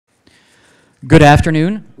Good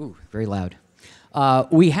afternoon. Ooh, very loud.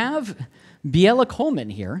 We have Biella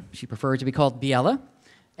Coleman here. She prefers to be called Biella.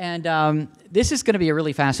 And this is going to be a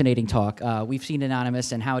really fascinating talk. We've seen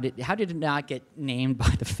Anonymous and how did it not get named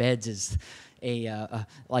by the feds as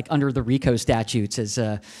like under the RICO statutes as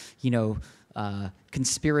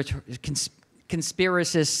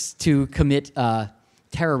conspiracists to commit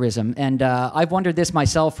terrorism. And I've wondered this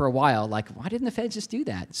myself for a while, like, why didn't the feds just do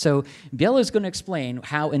that? So Biella is going to explain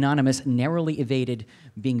how Anonymous narrowly evaded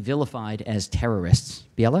being vilified as terrorists.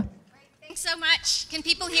 Biella? Thanks so much. Can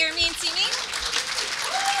people hear me and see me?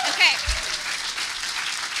 Okay.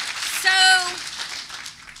 So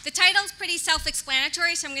the title's pretty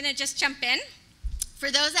self-explanatory, so I'm going to just jump in.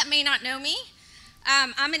 For those that may not know me,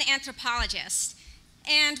 I'm an anthropologist.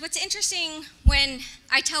 And what's interesting when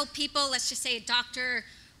I tell people, let's just say a doctor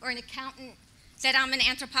or an accountant, that I'm an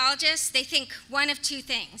anthropologist, they think one of two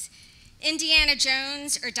things: Indiana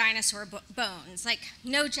Jones or dinosaur bones. Like,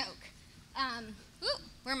 no joke.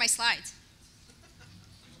 Where are my slides?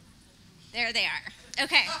 There they are.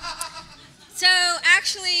 Okay. So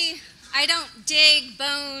actually, I don't dig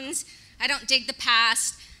bones. I don't dig the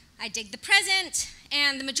past. I dig the present.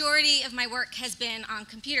 And the majority of my work has been on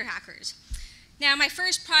computer hackers. Now, my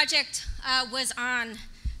first project was on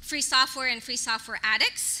free software and free software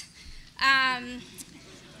addicts.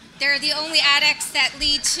 They're the only addicts that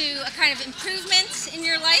lead to a kind of improvement in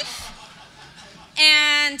your life.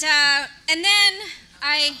 And then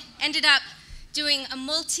I ended up doing a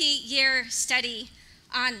multi-year study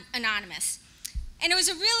on Anonymous. And it was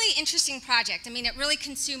a really interesting project. I mean, it really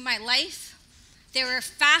consumed my life. They were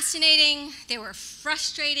fascinating. They were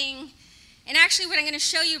frustrating. And actually, what I'm going to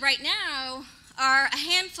show you right now are a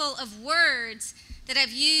handful of words that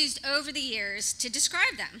I've used over the years to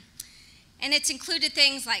describe them. And it's included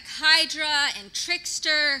things like hydra and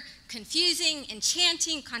trickster, confusing,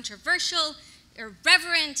 enchanting, controversial,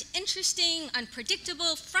 irreverent, interesting,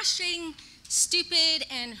 unpredictable, frustrating, stupid,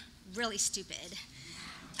 and really stupid.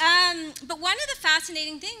 But one of the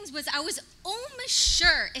fascinating things was I was almost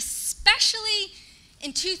sure, especially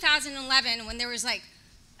in 2011 when there was like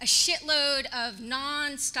a shitload of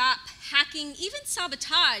non-stop hacking, even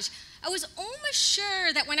sabotage, I was almost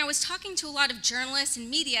sure that when I was talking to a lot of journalists and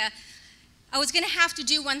media, I was going to have to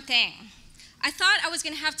do one thing. I thought I was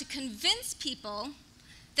going to have to convince people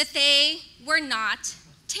that they were not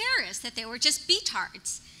terrorists, that they were just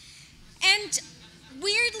betards. And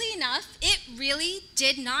weirdly enough, it really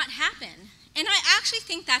did not happen. And I actually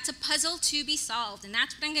think that's a puzzle to be solved, and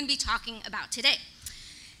that's what I'm going to be talking about today.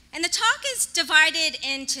 And the talk is divided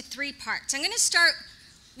into three parts. I'm going to start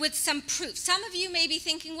with some proof. Some of you may be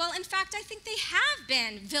thinking, well, in fact, I think they have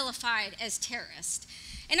been vilified as terrorists.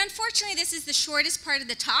 And unfortunately, this is the shortest part of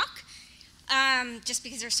the talk, just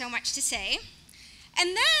because there's so much to say. And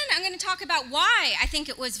then I'm going to talk about why I think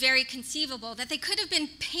it was very conceivable that they could have been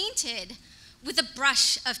painted with a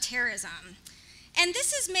brush of terrorism. And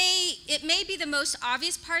it may be the most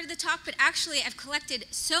obvious part of the talk, but actually I've collected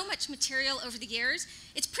so much material over the years,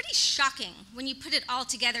 it's pretty shocking when you put it all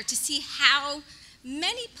together to see how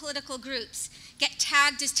many political groups get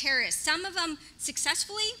tagged as terrorists, some of them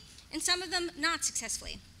successfully and some of them not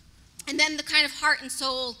successfully. And then the kind of heart and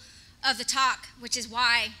soul of the talk, which is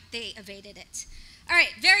why they evaded it. All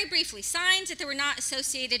right, very briefly, signs that they were not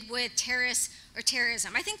associated with terrorists or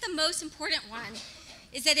terrorism. I think the most important one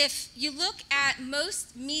is that if you look at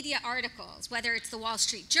most media articles, whether it's the Wall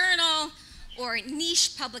Street Journal or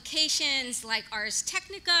niche publications like Ars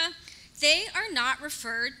Technica, they are not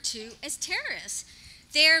referred to as terrorists.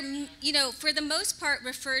 They're, for the most part,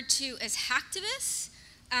 referred to as hacktivists,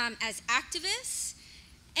 as activists.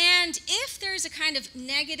 And if there's a kind of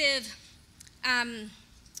negative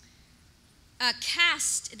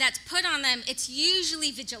cast that's put on them, it's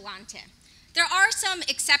usually vigilante. There are some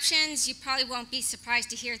exceptions. You probably won't be surprised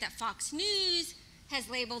to hear that Fox News has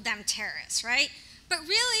labeled them terrorists, right? But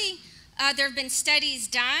really, there have been studies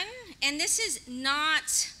done, and this is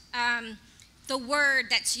not the word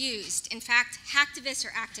that's used. In fact, hacktivists or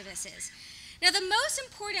activists is. Now, the most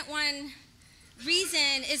important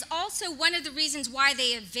reason is also one of the reasons why they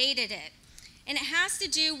evaded it, and it has to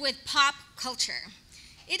do with pop culture.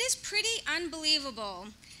 It is pretty unbelievable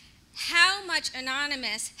how much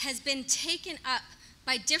Anonymous has been taken up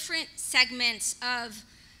by different segments of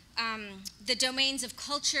the domains of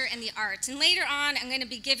culture and the arts. And later on, I'm going to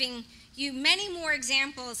be giving you many more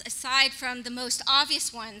examples aside from the most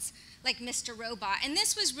obvious ones, like Mr. Robot. And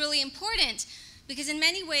this was really important because in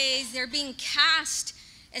many ways, they're being cast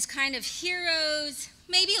as kind of heroes,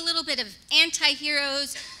 maybe a little bit of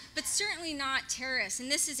anti-heroes, but certainly not terrorists.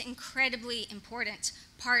 And this is an incredibly important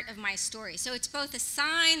part of my story. So it's both a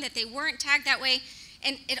sign that they weren't tagged that way,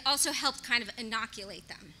 and it also helped kind of inoculate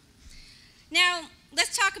them. Now,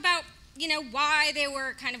 let's talk about, why they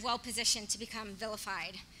were kind of well-positioned to become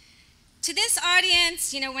vilified. To this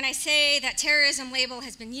audience, when I say that terrorism label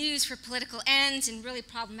has been used for political ends in really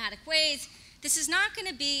problematic ways, this is not going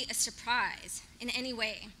to be a surprise in any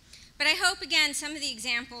way. But I hope, again, some of the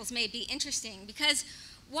examples may be interesting, because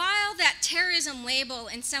while that terrorism label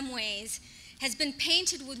in some ways has been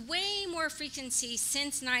painted with way more frequency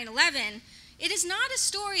since 9/11, it is not a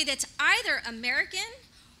story that's either American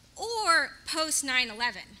or post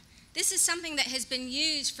 9/11. This is something that has been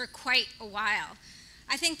used for quite a while.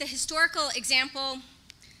 I think the historical example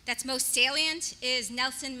that's most salient is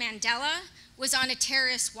Nelson Mandela was on a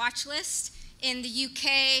terrorist watch list in the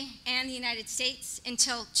UK and the United States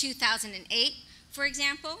until 2008, for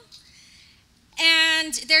example.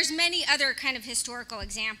 And there's many other kind of historical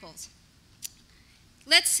examples.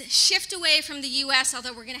 Let's shift away from the US,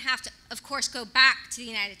 although we're going to have to, of course, go back to the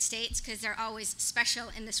United States because they're always special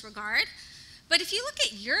in this regard. But if you look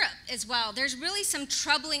at Europe as well, there's really some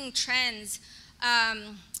troubling trends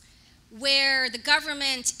where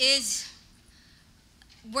governments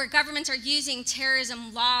are using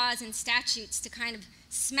terrorism laws and statutes to kind of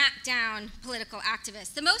smack down political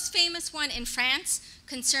activists. The most famous one in France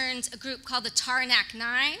concerns a group called the Tarnac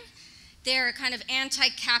 9. They're a kind of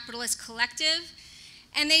anti-capitalist collective.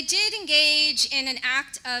 And they did engage in an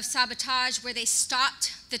act of sabotage where they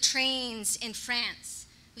stopped the trains in France.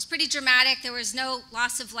 It was pretty dramatic. There was no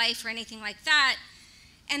loss of life or anything like that.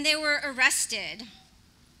 And they were arrested.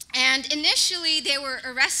 And initially, they were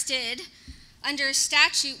arrested under a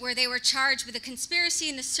statute where they were charged with a conspiracy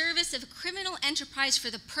in the service of a criminal enterprise for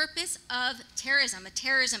the purpose of terrorism, a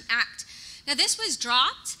terrorism act. Now, this was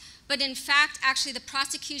dropped, but in fact, actually, the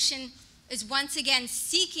prosecution is once again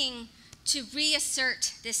seeking to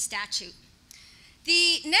reassert this statute.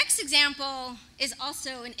 The next example is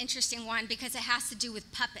also an interesting one because it has to do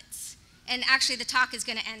with puppets. And actually, the talk is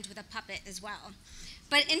going to end with a puppet as well.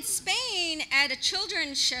 But in Spain, at a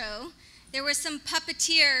children's show, there were some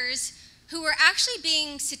puppeteers who were actually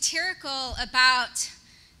being satirical about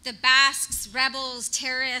the Basques, rebels,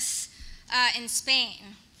 terrorists in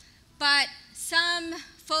Spain. But some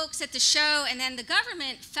folks at the show and then the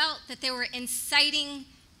government felt that they were inciting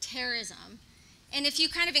terrorism. And if you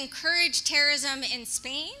kind of encourage terrorism in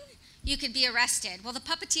Spain, you could be arrested. Well, the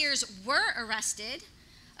puppeteers were arrested.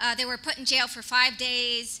 They were put in jail for 5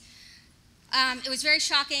 days. It was very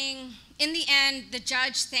shocking. In the end, the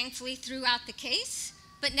judge thankfully threw out the case.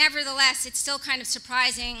 But nevertheless, it's still kind of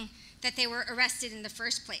surprising that they were arrested in the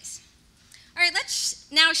first place. All right, let's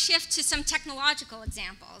now shift to some technological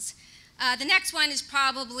examples. The next one is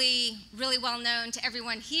probably really well known to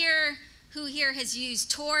everyone here. Who here has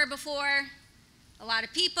used Tor before? A lot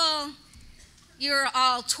of people. You're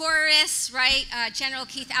all Torists, right? General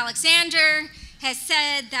Keith Alexander has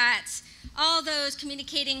said that all those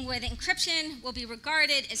communicating with encryption will be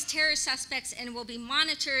regarded as terrorist suspects and will be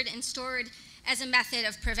monitored and stored as a method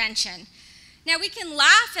of prevention. Now, we can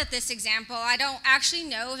laugh at this example. I don't actually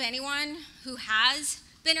know of anyone who has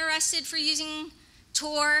been arrested for using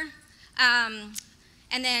Tor and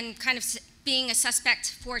then kind of being a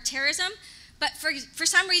suspect for terrorism. But for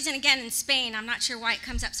some reason, again, in Spain, I'm not sure why it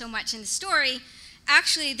comes up so much in the story,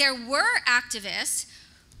 actually there were activists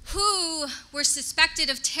who were suspected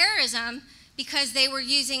of terrorism because they were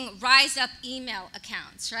using Rise Up email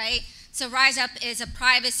accounts, right? So Rise Up is a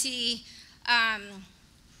privacy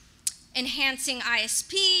enhancing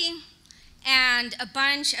ISP, and a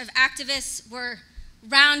bunch of activists were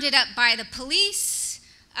rounded up by the police.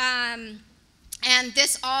 And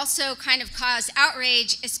this also kind of caused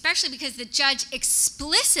outrage, especially because the judge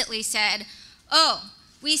explicitly said, oh,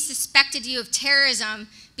 we suspected you of terrorism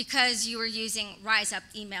because you were using Rise Up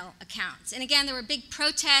email accounts. And again, there were big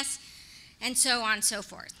protests and so on and so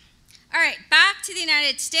forth. All right, back to the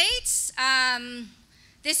United States.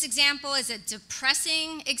 This example is a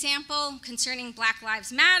depressing example concerning Black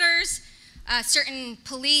Lives Matters. Certain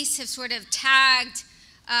police have sort of tagged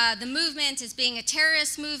the movement as being a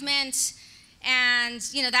terrorist movement. And,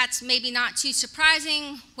 that's maybe not too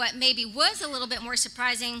surprising. What maybe was a little bit more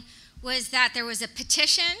surprising was that there was a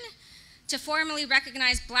petition to formally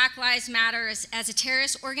recognize Black Lives Matter as a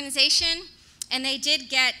terrorist organization, and they did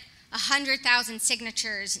get 100,000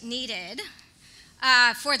 signatures needed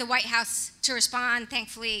for the White House to respond.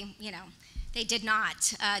 Thankfully, they did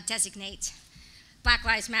not designate Black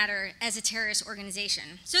Lives Matter as a terrorist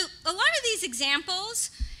organization. So a lot of these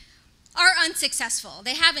examples are unsuccessful.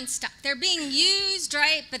 They haven't stuck. They're being used,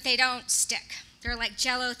 right, but they don't stick. They're like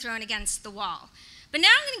Jell-O thrown against the wall. But now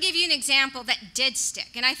I'm going to give you an example that did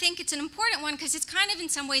stick. And I think it's an important one because it's kind of in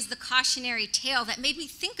some ways the cautionary tale that made me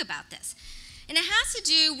think about this. And it has to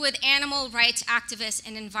do with animal rights activists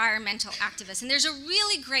and environmental activists. And there's a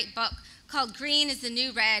really great book called Green is the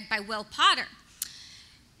New Red by Will Potter.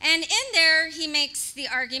 And in there, he makes the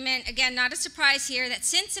argument, again, not a surprise here, that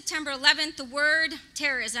since September 11th, the word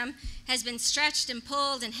terrorism has been stretched and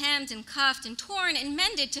pulled and hemmed and cuffed and torn and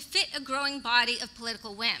mended to fit a growing body of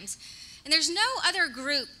political whims. And there's no other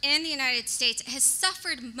group in the United States that has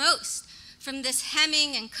suffered most from this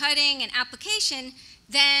hemming and cutting and application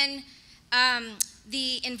than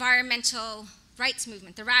the environmental rights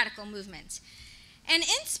movement, the radical movement. And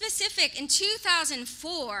in specific, in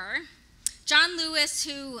 2004, John Lewis,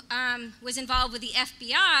 who was involved with the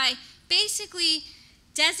FBI, basically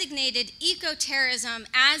designated eco-terrorism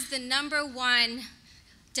as the #1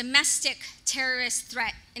 domestic terrorist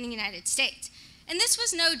threat in the United States. And this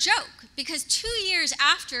was no joke, because 2 years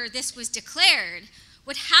after this was declared,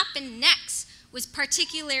 what happened next was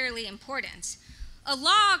particularly important. A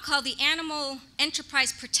law called the Animal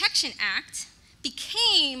Enterprise Protection Act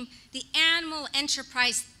became the Animal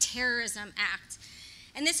Enterprise Terrorism Act.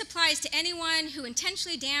 And this applies to anyone who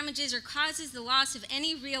intentionally damages or causes the loss of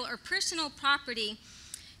any real or personal property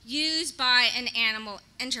used by an animal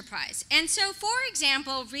enterprise. And so, for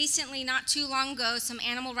example, recently, not too long ago, some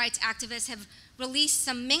animal rights activists have released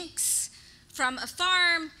some minks from a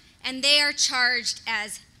farm, and they are charged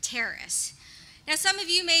as terrorists. Now, some of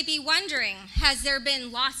you may be wondering, has there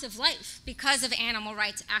been loss of life because of animal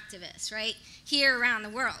rights activists, right, here around the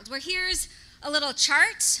world? Well, here's a little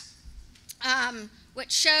chart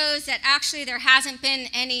which shows that actually there hasn't been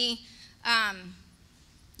any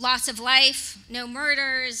loss of life, no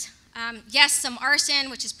murders, yes, some arson,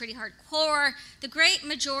 which is pretty hardcore. The great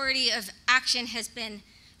majority of action has been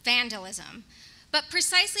vandalism. But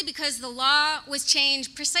precisely because the law was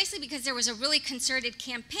changed, precisely because there was a really concerted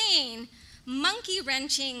campaign,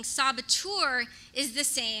 monkey-wrenching saboteur is the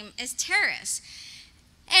same as terrorists.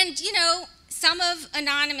 And, you know, some of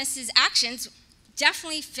Anonymous's actions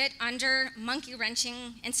definitely fit under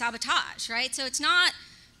monkey-wrenching and sabotage, right? So it's not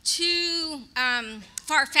too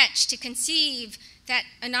far-fetched to conceive that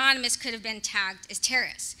Anonymous could have been tagged as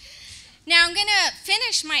terrorists. Now, I'm going to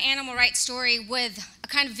finish my animal rights story with a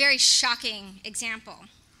kind of very shocking example.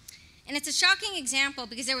 And it's a shocking example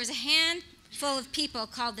because there was a handful of people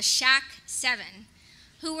called the Shack 7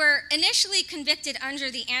 who were initially convicted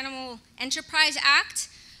under the Animal Enterprise Act.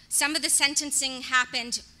 Some of the sentencing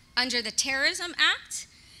happened under the Terrorism Act.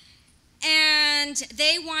 And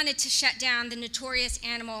they wanted to shut down the notorious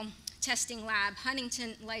animal testing lab,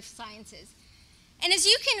 Huntington Life Sciences. And as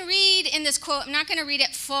you can read in this quote, I'm not going to read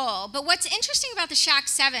it full, but what's interesting about the Shack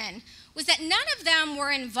 7 was that none of them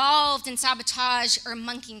were involved in sabotage or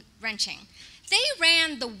monkey wrenching. They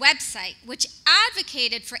ran the website, which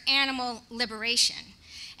advocated for animal liberation.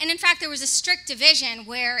 And in fact, there was a strict division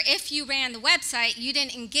where if you ran the website, you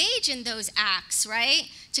didn't engage in those acts,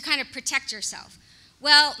 right, to kind of protect yourself.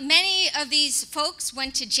 Well, many of these folks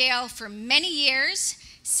went to jail for many years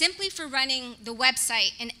simply for running the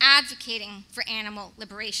website and advocating for animal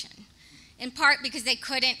liberation, in part because they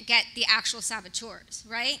couldn't get the actual saboteurs,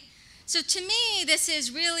 right? So to me, this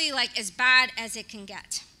is really like as bad as it can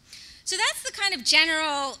get. So that's the kind of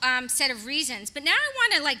general set of reasons. But now I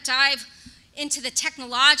want to like dive into the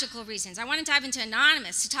technological reasons. I want to dive into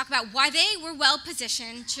Anonymous to talk about why they were well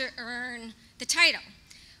positioned to earn the title.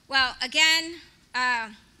 Well, again,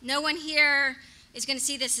 no one here is going to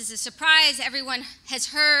see this as a surprise. Everyone has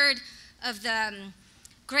heard of the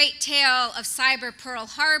great tale of Cyber Pearl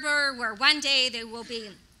Harbor, where one day there will be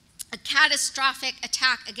a catastrophic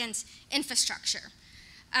attack against infrastructure.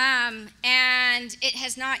 And it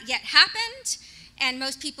has not yet happened. And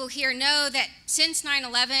most people here know that since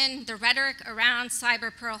 9/11, the rhetoric around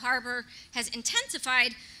Cyber Pearl Harbor has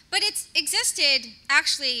intensified, but it's existed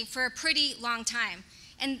actually for a pretty long time.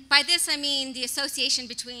 And by this I mean the association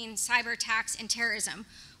between cyber attacks and terrorism.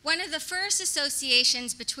 One of the first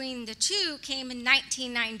associations between the two came in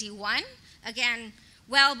 1991, again,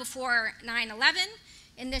 well before 9/11,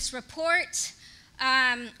 in this report,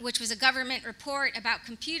 which was a government report about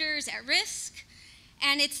computers at risk.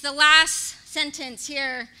 And it's the last sentence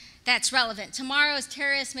here that's relevant. Tomorrow's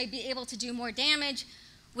terrorists may be able to do more damage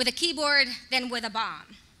with a keyboard than with a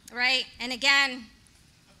bomb, right? And again,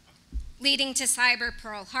 leading to Cyber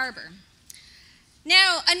Pearl Harbor.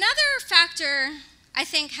 Now, another factor I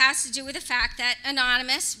think has to do with the fact that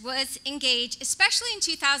Anonymous was engaged, especially in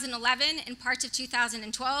 2011 and parts of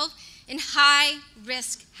 2012, in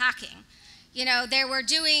high-risk hacking. You know, they were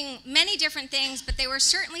doing many different things, but they were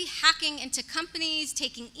certainly hacking into companies,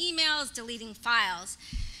 taking emails, deleting files.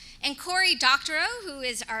 And Cory Doctorow, who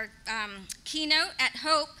is our keynote at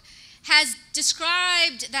Hope, has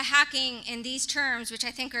described the hacking in these terms, which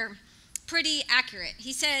I think are pretty accurate.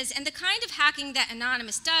 He says, and the kind of hacking that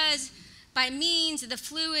Anonymous does by means of the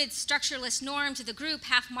fluid, structureless norms of the group,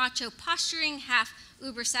 half macho posturing, half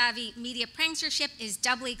uber-savvy media prankstership, is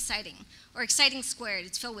doubly exciting, or exciting squared.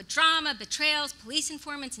 It's filled with drama, betrayals, police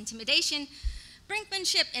informants, intimidation,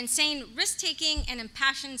 brinkmanship, insane risk-taking, and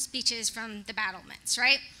impassioned speeches from the battlements,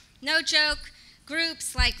 right? No joke,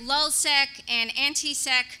 groups like LulzSec and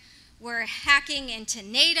AntiSec were hacking into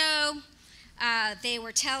NATO. They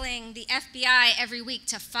were telling the FBI every week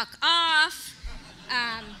to fuck off.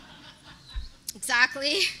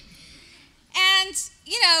 Exactly. And,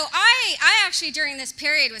 you know, I actually during this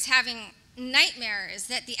period was having nightmares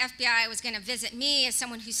that the FBI was going to visit me as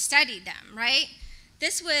someone who studied them, right?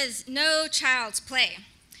 This was no child's play.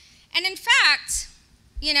 And in fact,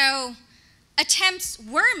 you know, attempts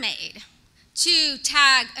were made to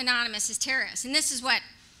tag Anonymous as terrorists. And this is what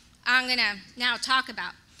I'm going to now talk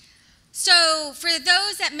about. So for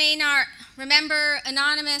those that may not remember,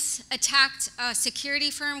 Anonymous attacked a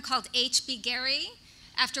security firm called HB Gary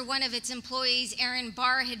after one of its employees, Aaron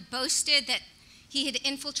Barr, had boasted that he had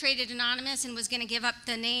infiltrated Anonymous and was going to give up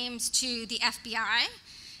the names to the FBI.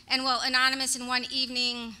 And well, Anonymous in one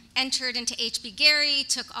evening entered into HB Gary,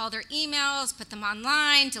 took all their emails, put them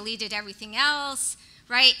online, deleted everything else,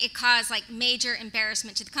 right? It caused like major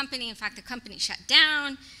embarrassment to the company. In fact, the company shut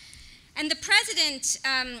down. And the president,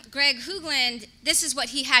 Greg Hoogland, this is what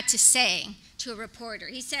he had to say to a reporter.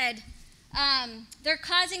 He said, they're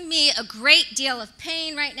causing me a great deal of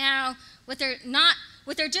pain right now. What they're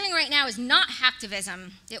doing right now is not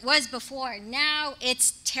hacktivism. It was before. Now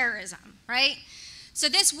it's terrorism, right? So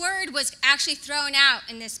this word was actually thrown out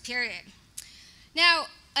in this period. Now,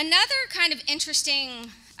 another kind of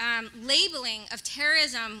interesting labeling of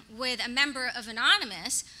terrorism with a member of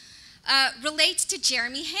Anonymous relates to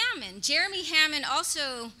Jeremy Hammond. Jeremy Hammond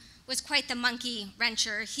also was quite the monkey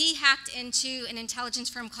wrencher. He hacked into an intelligence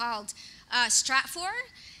firm called Stratfor,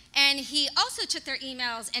 and he also took their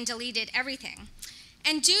emails and deleted everything.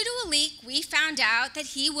 And due to a leak, we found out that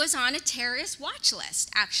he was on a terrorist watch list,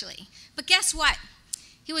 actually. But guess what?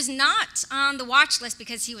 He was not on the watch list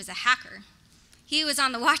because he was a hacker. He was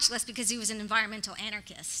on the watch list because he was an environmental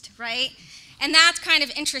anarchist, right? And that's kind of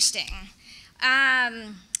interesting.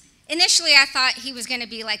 Initially, I thought he was going to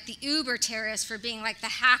be like the uber terrorist for being like the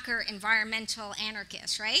hacker environmental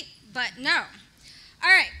anarchist, right? But no. All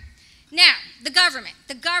right. Now, the government.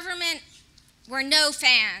 The government were no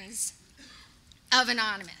fans of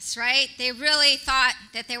Anonymous, right? They really thought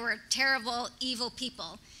that they were terrible, evil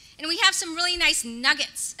people. And we have some really nice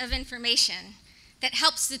nuggets of information that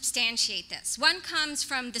help substantiate this. One comes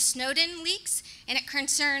from the Snowden leaks, and it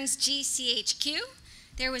concerns GCHQ.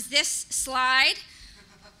 There was this slide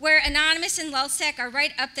where Anonymous and LulzSec are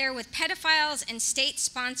right up there with pedophiles and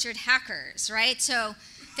state-sponsored hackers, right? So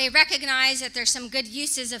they recognize that there's some good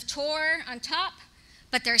uses of Tor on top,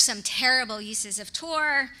 but there's some terrible uses of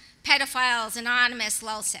Tor, pedophiles, Anonymous,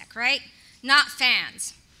 LulzSec, right? Not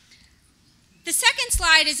fans. The second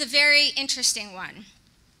slide is a very interesting one.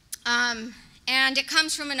 And it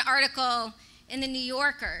comes from an article in the New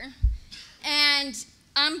Yorker. And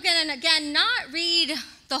I'm going to, again, not read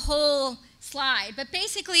the whole slide, but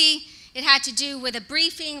basically it had to do with a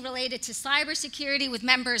briefing related to cybersecurity with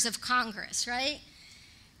members of Congress, right?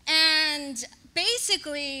 And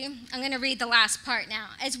basically, I'm going to read the last part now.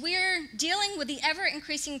 As we're dealing with the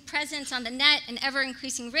ever-increasing presence on the net and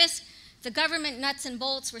ever-increasing risk, the government nuts and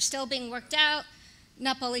bolts were still being worked out.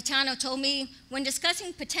 Napolitano told me, when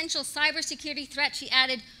discussing potential cybersecurity threats, she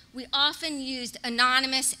added, we often used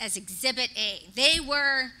Anonymous as Exhibit A. They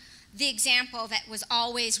were the example that was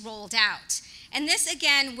always rolled out. And this,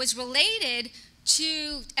 again, was related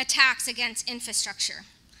to attacks against infrastructure.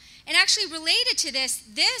 And actually related to this,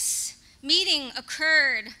 this meeting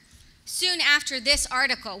occurred soon after this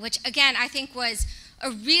article, which, again, I think was a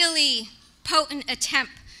really potent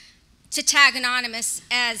attempt to tag Anonymous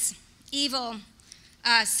as evil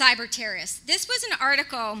cyber terrorists. This was an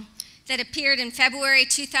article that appeared in February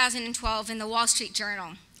 2012 in the Wall Street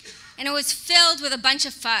Journal. And it was filled with a bunch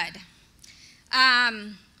of FUD,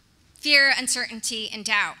 fear, uncertainty, and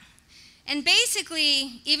doubt. And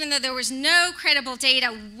basically, even though there was no credible data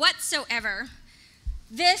whatsoever,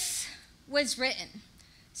 this was written.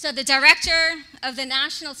 So the director of the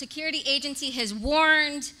National Security Agency has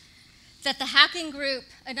warned that the hacking group,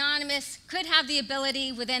 Anonymous, could have the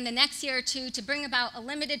ability within the next year or two to bring about a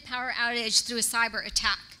limited power outage through a cyber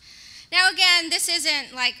attack. Now again, this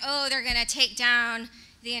isn't like, oh, they're going to take down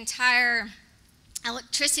the entire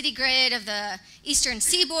electricity grid of the eastern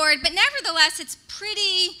seaboard, but nevertheless, it's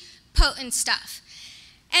pretty potent stuff.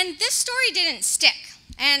 And this story didn't stick,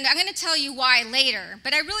 and I'm going to tell you why later,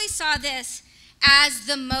 but I really saw this as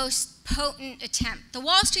the most potent attempt. The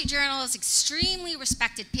Wall Street Journal is extremely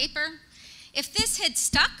respected paper. If this had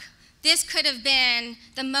stuck, this could have been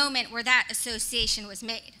the moment where that association was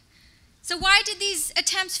made. So why did these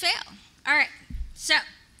attempts fail? All right, so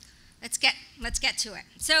let's get to it.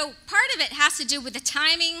 So part of it has to do with the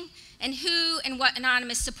timing and who and what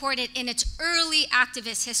Anonymous supported in its early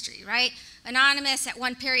activist history, right? Anonymous at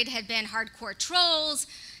one period had been hardcore trolls,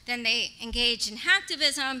 then they engaged in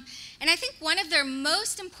hacktivism, and I think one of their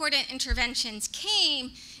most important interventions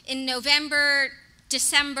came in November,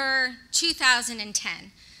 December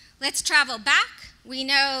 2010. Let's travel back. We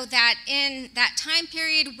know that in that time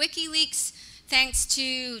period, WikiLeaks, thanks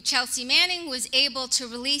to Chelsea Manning, was able to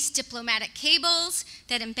release diplomatic cables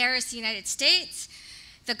that embarrassed the United States.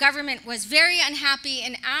 The government was very unhappy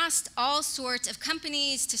and asked all sorts of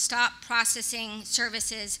companies to stop processing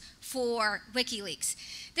services for WikiLeaks.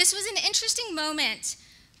 This was an interesting moment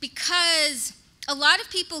because a lot of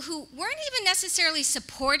people who weren't even necessarily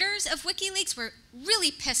supporters of WikiLeaks were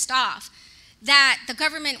really pissed off that the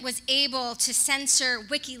government was able to censor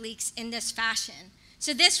WikiLeaks in this fashion.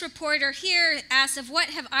 So this reporter here asks, of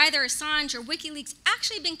what have either Assange or WikiLeaks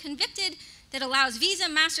actually been convicted that allows Visa,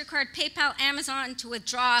 MasterCard, PayPal, Amazon to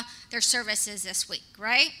withdraw their services this week,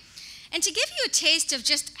 right? And to give you a taste of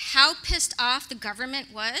just how pissed off the government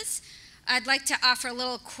was, I'd like to offer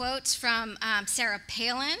little quotes from Sarah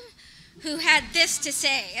Palin, who had this to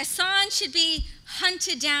say: Assange should be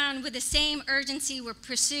hunted down with the same urgency we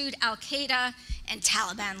pursued Al-Qaeda and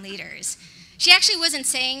Taliban leaders. She actually wasn't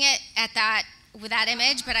saying it with that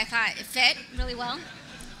image, but I thought it fit really well.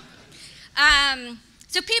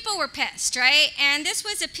 So people were pissed, right? And this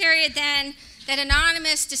was a period then that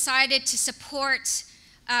Anonymous decided to support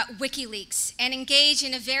WikiLeaks and engage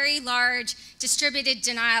in a very large distributed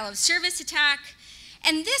denial of service attack.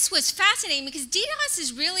 And this was fascinating because DDoS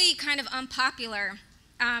is really kind of unpopular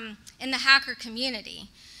in the hacker community.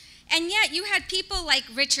 And yet you had people like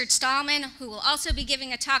Richard Stallman, who will also be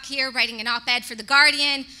giving a talk here, writing an op-ed for The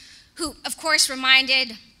Guardian, who of course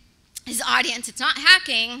reminded his audience it's not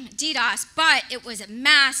hacking, DDoS, but it was a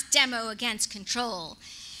mass demo against control.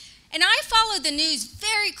 And I followed the news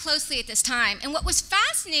very closely at this time, and what was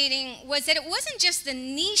fascinating was that it wasn't just the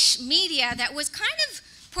niche media that was kind of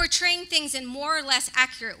portraying things in more or less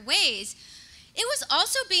accurate ways. It was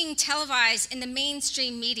also being televised in the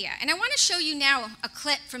mainstream media. And I want to show you now a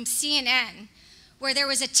clip from CNN where there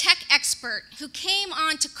was a tech expert who came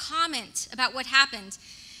on to comment about what happened.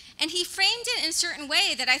 And he framed it in a certain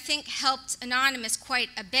way that I think helped Anonymous quite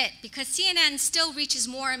a bit, because CNN still reaches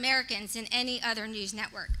more Americans than any other news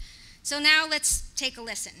network. So now let's take a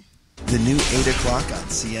listen. The new 8 o'clock on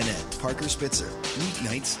CNN. Parker Spitzer,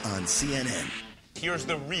 weeknights on CNN. Here's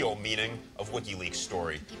the real meaning of WikiLeaks'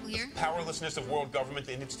 story. The powerlessness of world government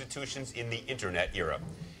and institutions in the internet era.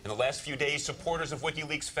 In the last few days, supporters of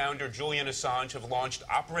WikiLeaks founder Julian Assange have launched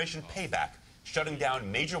Operation Payback, shutting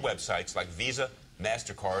down major websites like Visa,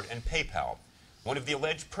 MasterCard, and PayPal. One of the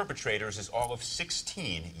alleged perpetrators is all of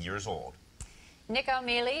 16 years old. Nick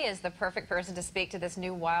O'Mealy is the perfect person to speak to this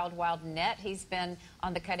new wild, wild net. He's been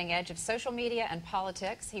on the cutting edge of social media and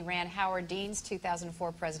politics. He ran Howard Dean's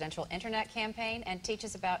 2004 presidential internet campaign and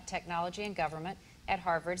teaches about technology and government at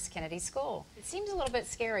Harvard's Kennedy School. It seems a little bit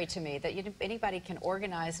scary to me that anybody can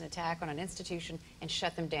organize an attack on an institution and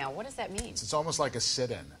shut them down. What does that mean? It's almost like a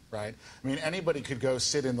sit-in, right? I mean, anybody could go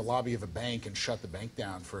sit in the lobby of a bank and shut the bank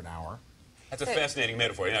down for an hour. That's a fascinating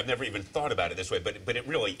metaphor, and I've never even thought about it this way, but it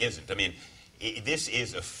really isn't. I mean, this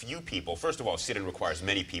is a few people. First of all, sit-in requires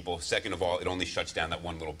many people. Second of all, it only shuts down that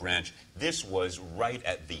one little branch. This was right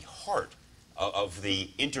at the heart of the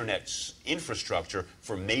Internet's infrastructure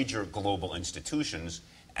for major global institutions,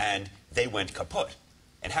 and they went kaput.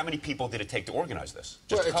 And how many people did it take to organize this?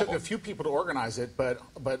 Just well, a couple. It took a few people to organize it, but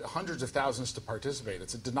hundreds of thousands to participate.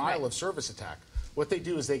 It's a denial of service attack. What they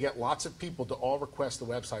do is they get lots of people to all request the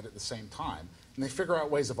website at the same time, and they figure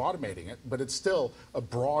out ways of automating it, but it's still a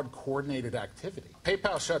broad, coordinated activity.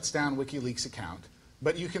 PayPal shuts down WikiLeaks' account,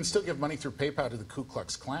 but you can still give money through PayPal to the Ku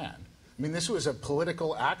Klux Klan. I mean, this was a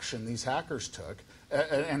political action these hackers took,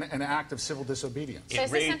 an act of civil disobedience. So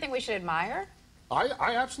is this something we should admire?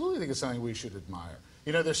 I absolutely think it's something we should admire.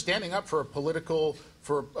 You know, they're standing up for a political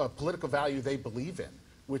value they believe in,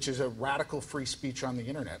 which is a radical free speech on the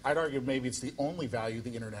internet. I'd argue maybe it's the only value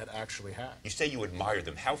the internet actually has. You say you admire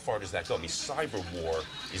them. How far does that go? I mean, cyber war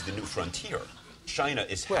is the new frontier. China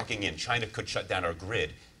is hacking in. China could shut down our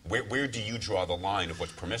grid. Where do you draw the line of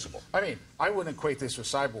what's permissible? I mean, I wouldn't equate this with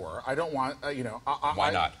cyber war. I don't want, you know. Why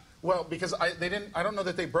not? Well, because I don't know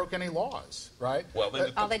that they broke any laws, right? Well,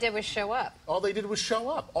 all they did was show up. All they did was show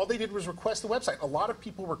up. All they did was request the website. A lot of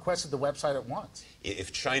people requested the website at once.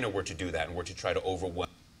 If China were to do that and were to try to overwhelm...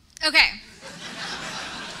 Okay.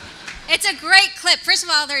 It's a great clip. First of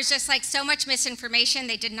all, there's just like so much misinformation.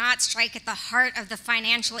 They did not strike at the heart of the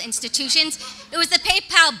financial institutions. It was the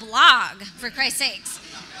PayPal blog, for Christ's sakes.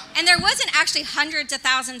 And there wasn't actually hundreds of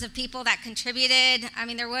thousands of people that contributed. I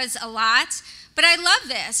mean, there was a lot. But I love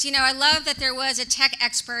this. You know, I love that there was a tech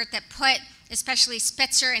expert that put especially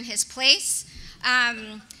Spitzer in his place.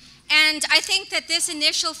 And I think that this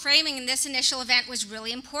initial framing and this initial event was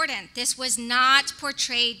really important. This was not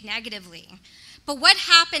portrayed negatively. But what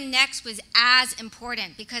happened next was as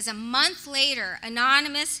important, because a month later,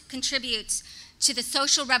 Anonymous contributes to the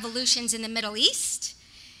social revolutions in the Middle East,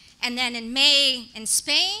 and then in May in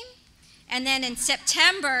Spain, and then in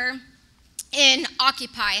September in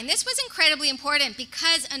Occupy. And this was incredibly important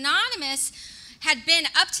because Anonymous had been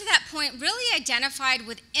up to that point really identified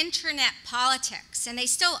with internet politics, and they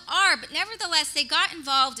still are, but nevertheless they got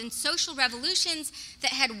involved in social revolutions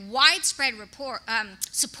that had widespread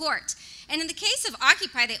support. And in the case of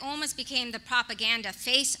Occupy, they almost became the propaganda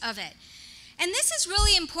face of it. And this is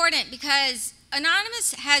really important because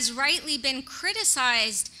Anonymous has rightly been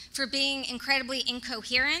criticized for being incredibly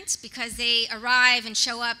incoherent because they arrive and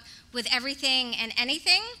show up with everything and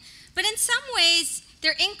anything. But in some ways,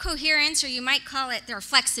 their incoherence, or you might call it their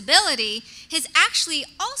flexibility, has actually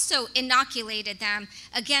also inoculated them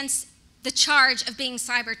against the charge of being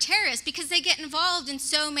cyber terrorists because they get involved in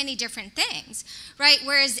so many different things, right?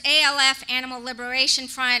 Whereas ALF, Animal Liberation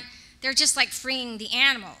Front, they're just like freeing the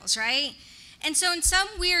animals, right? And so in some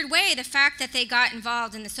weird way, the fact that they got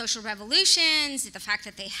involved in the social revolutions, the fact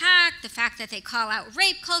that they hack, the fact that they call out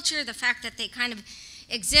rape culture, the fact that they kind of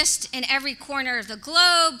exist in every corner of the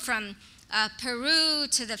globe, from Peru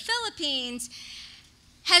to the Philippines,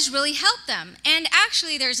 has really helped them. And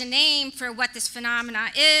actually, there's a name for what this phenomena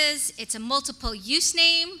is. It's a multiple use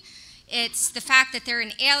name. It's the fact that they're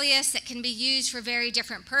an alias that can be used for very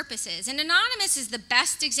different purposes. And Anonymous is the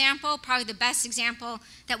best example, probably the best example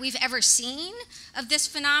that we've ever seen of this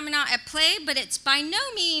phenomena at play, but it's by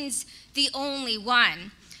no means the only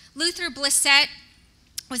one. Luther Blissett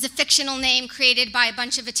was a fictional name created by a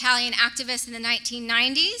bunch of Italian activists in the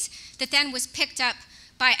 1990s that then was picked up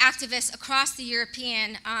by activists across the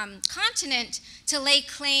European continent to lay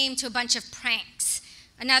claim to a bunch of pranks.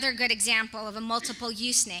 Another good example of a multiple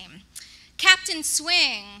use name. Captain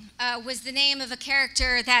Swing was the name of a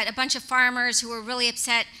character that a bunch of farmers who were really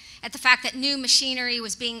upset at the fact that new machinery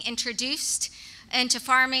was being introduced into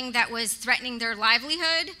farming that was threatening their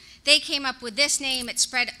livelihood. They came up with this name. It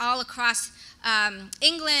spread all across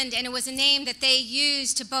England, and it was a name that they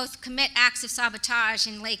used to both commit acts of sabotage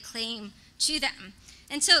and lay claim to them.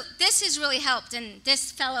 And so this has really helped, and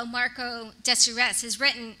this fellow, Marco Desires, has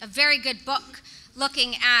written a very good book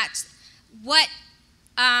looking at what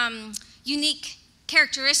unique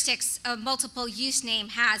characteristics a multiple use name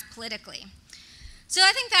has politically. So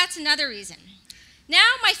I think that's another reason.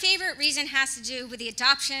 Now my favorite reason has to do with the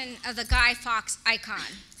adoption of the Guy Fawkes icon.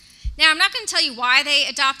 Now, I'm not going to tell you why they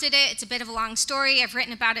adopted it. It's a bit of a long story. I've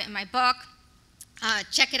written about it in my book.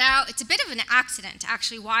 Check it out. It's a bit of an accident,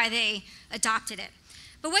 actually, why they adopted it.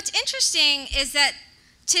 But what's interesting is that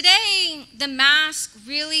today, the mask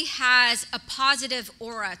really has a positive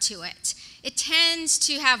aura to it. It tends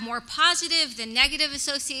to have more positive than negative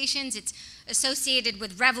associations. It's associated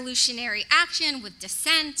with revolutionary action, with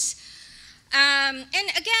dissent. And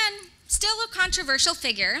again, still a controversial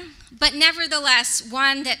figure, but nevertheless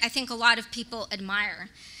one that I think a lot of people admire.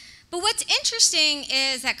 But what's interesting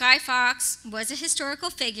is that Guy Fawkes was a historical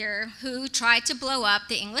figure who tried to blow up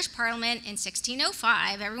the English Parliament in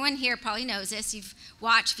 1605. Everyone here probably knows this. You've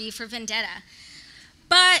watched V for Vendetta.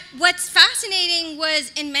 But what's fascinating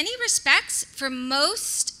was, in many respects, for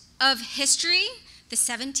most of history, the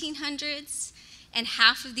 1700s and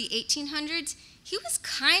half of the 1800s, he was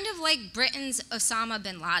kind of like Britain's Osama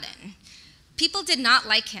bin Laden. People did not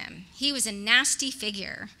like him. He was a nasty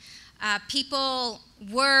figure. People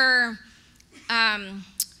were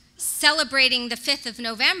celebrating the 5th of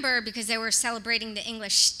November because they were celebrating the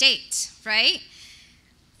English state, right?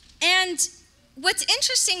 And what's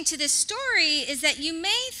interesting to this story is that you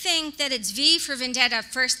may think that it's V for Vendetta,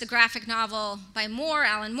 first the graphic novel by Moore,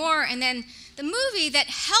 Alan Moore, and then the movie that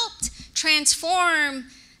helped transform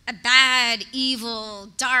a bad, evil,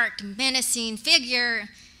 dark, menacing figure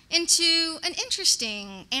into an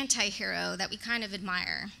interesting anti-hero that we kind of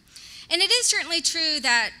admire. And it is certainly true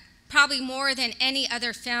that probably more than any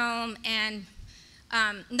other film and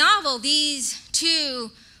novel, these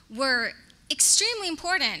two were extremely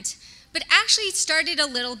important, but actually it started a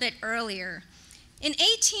little bit earlier. In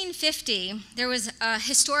 1850, there was a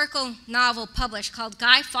historical novel published called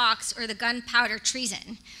Guy Fawkes or the Gunpowder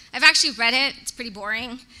Treason. I've actually read it. It's a pretty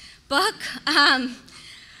boring book.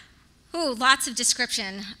 Lots of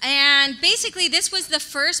description. And basically, this was the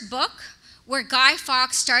first book where Guy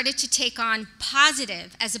Fawkes started to take on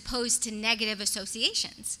positive as opposed to negative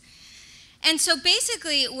associations. And so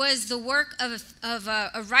basically, it was the work of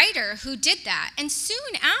a writer who did that. And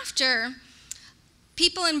soon after,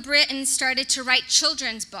 people in Britain started to write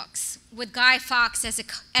children's books with Guy Fawkes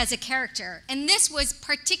as a character. And this was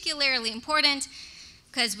particularly important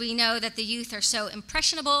because we know that the youth are so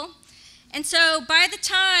impressionable. And so by the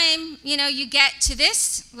time, you get to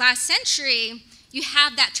this last century, you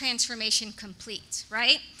have that transformation complete,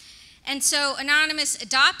 right? And so Anonymous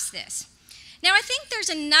adopts this. Now, I think there's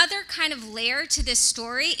another kind of layer to this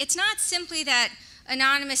story. It's not simply that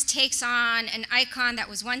Anonymous takes on an icon that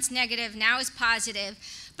was once negative, now is positive,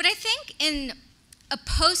 but I think in a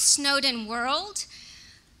post-Snowden world,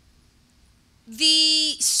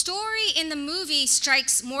 the story in the movie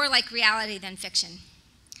strikes more like reality than fiction.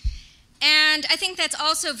 And I think that's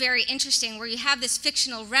also very interesting, where you have this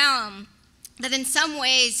fictional realm that in some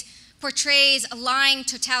ways portrays a lying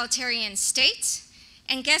totalitarian state.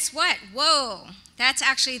 And guess what? Whoa, that's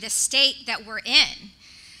actually the state that we're in.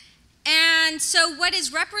 And so what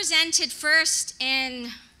is represented first in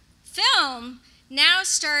film now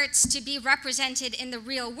starts to be represented in the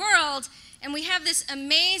real world. And we have this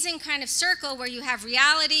amazing kind of circle where you have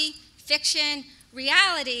reality, fiction,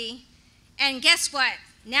 reality, and guess what?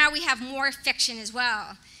 Now we have more fiction as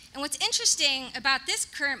well. And what's interesting about this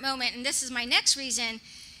current moment, and this is my next reason,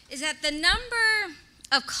 is that the number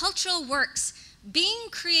of cultural works being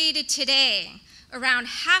created today around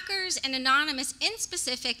hackers and Anonymous in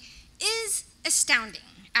specific is astounding,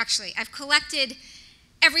 actually. I've collected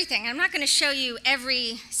everything. I'm not going to show you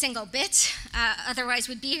every single bit, otherwise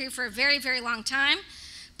we'd be here for a very, very long time.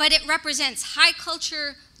 But it represents high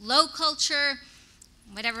culture, low culture,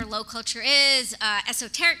 whatever low culture is,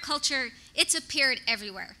 esoteric culture. It's appeared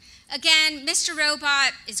everywhere. Again, Mr.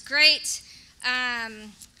 Robot is great,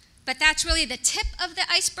 but that's really the tip of the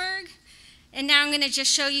iceberg. And now I'm going to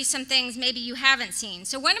just show you some things maybe you haven't seen.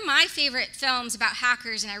 So one of my favorite films about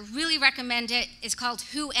hackers, and I really recommend it, is called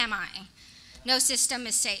Who Am I? No System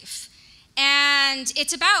is Safe. And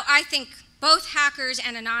it's about, I think, both hackers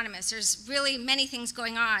and Anonymous. There's really many things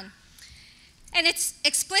going on. And it's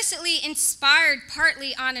explicitly inspired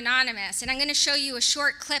partly on Anonymous. And I'm going to show you a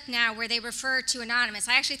short clip now where they refer to Anonymous.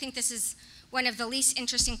 I actually think this is one of the least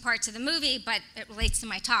interesting parts of the movie, but it relates to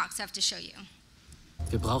my talk, so I have to show you.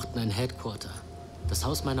 Wir brauchten ein Headquarter. Das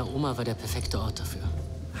Haus meiner Oma war der perfekte Ort dafür.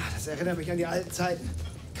 Das erinnert mich an die alten Zeiten.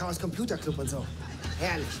 Chaos Computer Club und so.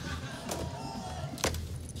 Herrlich.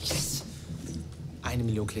 Yes! 1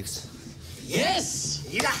 Million Klicks. Yes!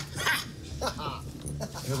 Ja!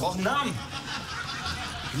 Wir brauchen Namen.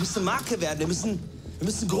 Wir müssen Marke werden. Wir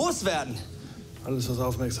müssen groß werden. Alles, was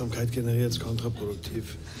Aufmerksamkeit generiert, ist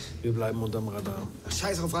kontraproduktiv. Wir bleiben unterm Radar.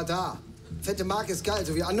 Scheiß auf Radar. Fette Marke ist geil,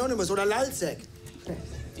 so wie Anonymous oder Lalsek.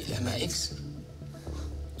 Wie Lemmer X.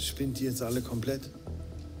 Spinnt die jetzt alle komplett?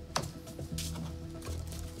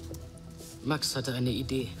 Max hatte eine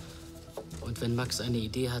Idee. Und wenn Max eine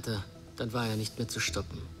Idee hatte, dann war er nicht mehr zu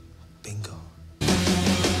stoppen. Bingo.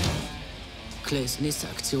 Clays nächste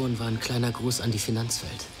Aktion war ein kleiner Gruß an die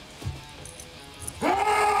Finanzwelt.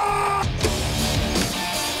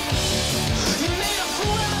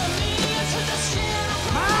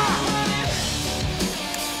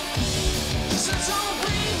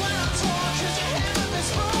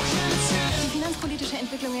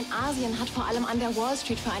 Entwicklung in Asien hat vor allem an der Wall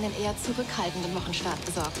Street für einen eher zurückhaltenden Wochenstart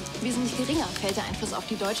gesorgt. Wesentlich geringer fällt der Einfluss auf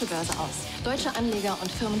die deutsche Börse aus. Deutsche Anleger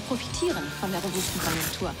und Firmen profitieren von der robusten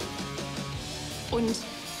Konjunktur. Und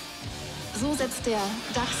so setzt der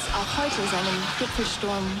DAX auch heute seinen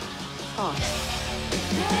Gipfelsturm fort.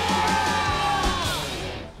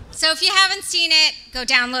 So if you haven't seen it, go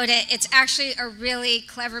download it. It's actually a really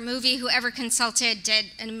clever movie. Whoever consulted did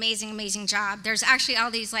an amazing, amazing job. There's actually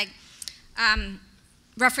all these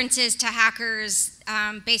references to hackers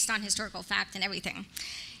based on historical fact and everything.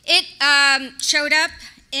 It showed up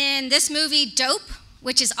in this movie, Dope,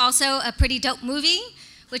 which is also a pretty dope movie,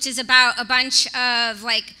 which is about a bunch of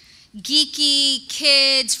geeky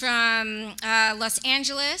kids from Los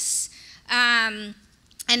Angeles. And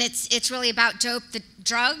it's really about dope, the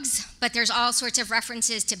drugs, but there's all sorts of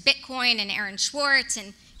references to Bitcoin and Aaron Swartz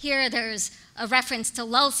and Here there's a reference to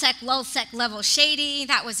lulsec level shady.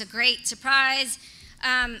 That was a great surprise.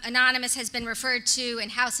 Anonymous has been referred to in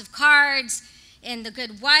House of Cards, in The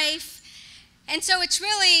Good Wife. And so it's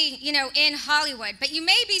really, you know, in Hollywood. But you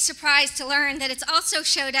may be surprised to learn that it's also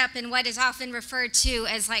showed up in what is often referred to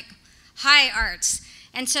as like high arts.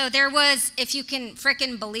 And so there was, if you can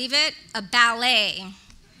frickin' believe it, a ballet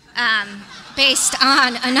based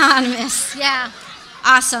on Anonymous. Yeah,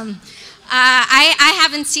 awesome. I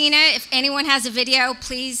haven't seen it. If anyone has a video,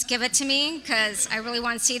 please give it to me, because I really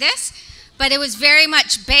want to see this. But it was very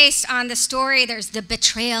much based on the story. There's the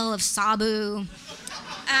betrayal of Sabu.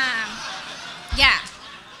 Yeah,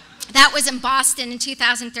 that was in Boston in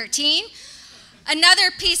 2013. Another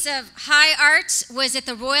piece of high art was at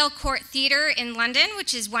the Royal Court Theatre in London,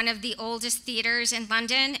 which is one of the oldest theatres in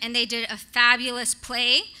London, and they did a fabulous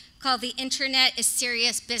play called The Internet is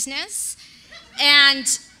Serious Business. And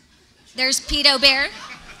there's Pedo Bear.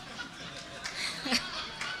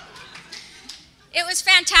 It was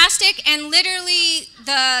fantastic, and literally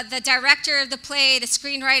the director of the play, the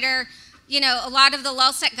screenwriter, you know, a lot of the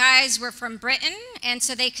lulsec guys were from Britain, and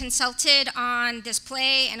so they consulted on this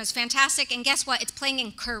play, and it was fantastic. And guess what? It's playing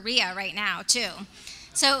in Korea right now, too.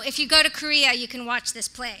 So if you go to Korea, you can watch this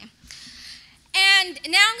play. And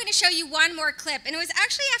now I'm going to show you one more clip. And it was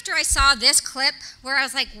actually after I saw this clip where I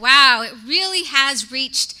was like, wow, it really has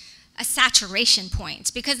reached a saturation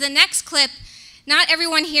point. Because the next clip, not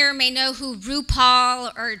everyone here may know who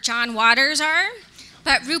RuPaul or John Waters are.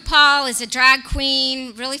 But RuPaul is a drag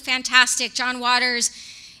queen, really fantastic. John Waters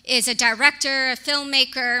is a director, a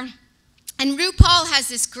filmmaker. And RuPaul has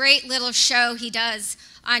this great little show he does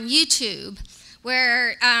on YouTube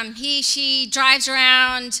where she drives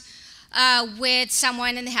around with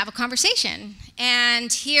someone and they have a conversation.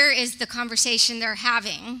 And here is the conversation they're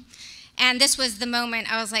having. And this was the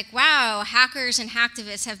moment I was like, wow, hackers and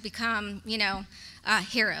hacktivists have become, you know,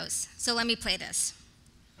 heroes. So let me play this.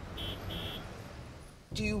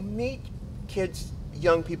 Do you meet kids,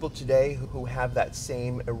 young people today who have that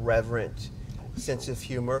same irreverent sense of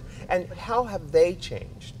humor? And how have they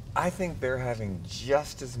changed? I think they're having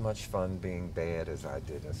just as much fun being bad as I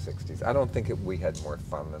did in the 60s. I don't think we had more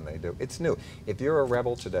fun than they do. It's new. If you're a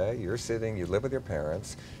rebel today, you're sitting, you live with your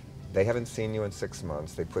parents, they haven't seen you in 6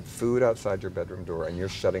 months, they put food outside your bedroom door, and you're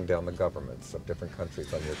shutting down the governments of different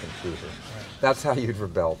countries on your computer. Right. That's how you'd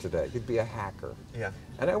rebel today. You'd be a hacker. Yeah.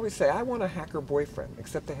 And I always say, I want a hacker boyfriend,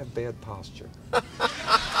 except they have bad posture.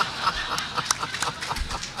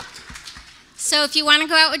 So if you want to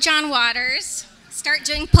go out with John Waters, start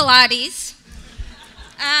doing Pilates.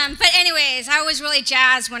 But anyways, I was really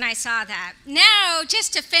jazzed when I saw that. Now,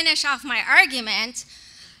 just to finish off my argument,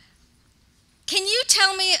 can you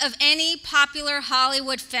tell me of any popular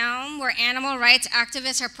Hollywood film where animal rights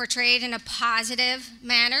activists are portrayed in a positive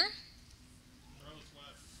manner?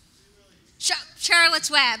 Charlotte's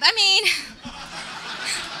Web. I mean,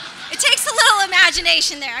 it takes a little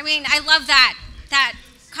imagination there. I mean, I love that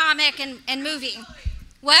comic and movie.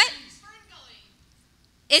 What?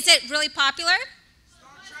 Is it really popular?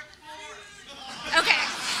 Okay.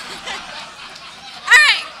 All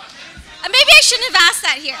right. Maybe I shouldn't have asked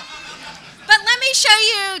that here. But let me show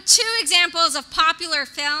you 2 examples of popular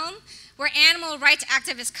film where animal rights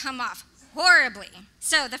activists come off horribly.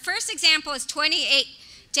 So the first example is 28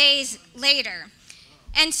 Days Later.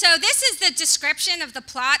 And so this is the description of the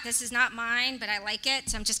plot. This is not mine, but I like it,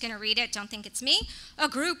 so I'm just going to read it. Don't think it's me. A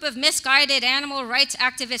group of misguided animal rights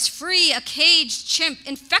activists free a caged chimp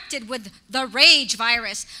infected with the rage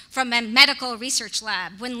virus from a medical research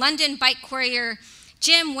lab. When London bike courier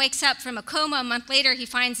Jim wakes up from a coma a month later, he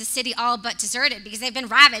finds the city all but deserted because they've been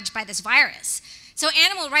ravaged by this virus. So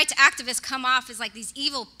animal rights activists come off as like these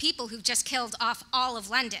evil people who've just killed off all of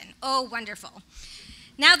London. Oh, wonderful.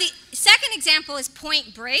 Now, the second example is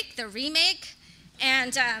Point Break, the remake.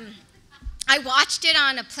 And I watched it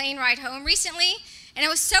on a plane ride home recently. And I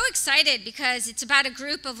was so excited because it's about a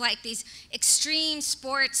group of like these extreme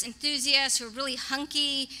sports enthusiasts who are really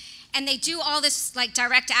hunky. And they do all this like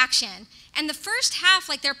direct action. And the first half,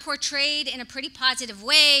 like they're portrayed in a pretty positive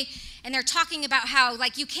way. And they're talking about how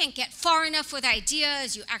like you can't get far enough with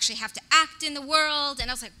ideas. You actually have to act in the world. And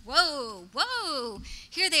I was like, whoa, whoa.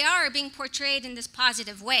 Here they are being portrayed in this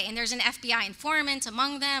positive way. And there's an FBI informant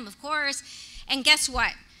among them, of course. And guess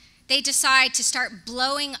what? They decide to start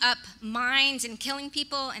blowing up mines and killing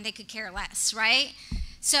people, and they could care less, right?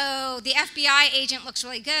 So the FBI agent looks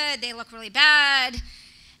really good. They look really bad.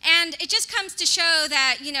 And it just comes to show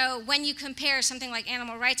that, you know, when you compare something like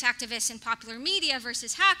animal rights activists in popular media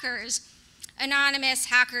versus hackers, anonymous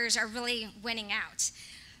hackers are really winning out.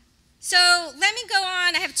 So let me go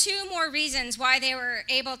on. I have two more reasons why they were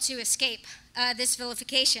able to escape this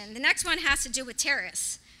vilification. The next one has to do with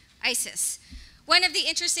terrorists, ISIS. One of the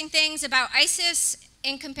interesting things about ISIS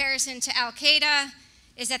in comparison to Al-Qaeda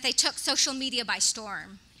is that they took social media by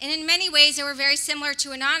storm. And in many ways, they were very similar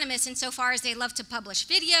to Anonymous insofar as they love to publish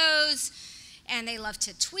videos and they love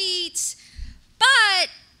to tweet. But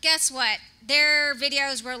guess what? Their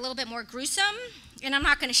videos were a little bit more gruesome. And I'm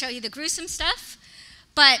not going to show you the gruesome stuff.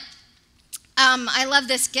 But I love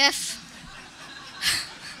this GIF.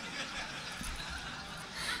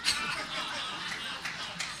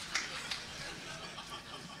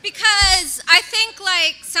 Because I think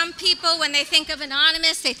like some people, when they think of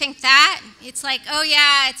Anonymous, they think that. It's like, oh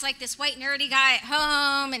yeah, it's like this white nerdy guy at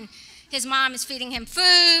home and his mom is feeding him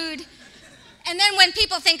food. And then when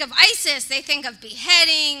people think of ISIS, they think of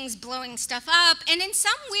beheadings, blowing stuff up. And in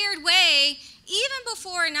some weird way, even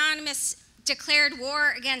before Anonymous declared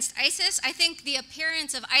war against ISIS, I think the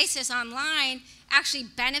appearance of ISIS online actually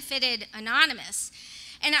benefited Anonymous.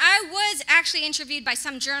 And I was actually interviewed by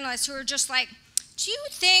some journalists who were just like, do you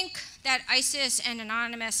think that ISIS and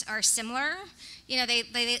Anonymous are similar? You know, they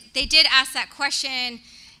did ask that question,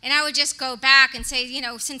 and I would just go back and say, you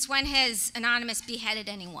know, since when has Anonymous beheaded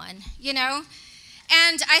anyone, you know?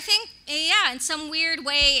 And I think, yeah, in some weird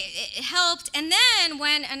way it helped. And then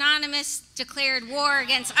when Anonymous declared war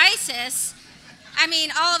against ISIS, I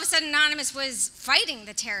mean, all of a sudden Anonymous was fighting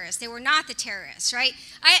the terrorists. They were not the terrorists, right?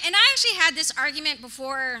 I actually had this argument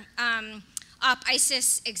before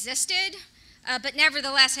ISIS existed. But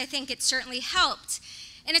nevertheless, I think it certainly helped.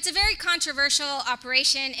 And it's a very controversial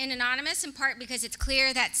operation in Anonymous, in part because it's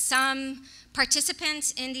clear that some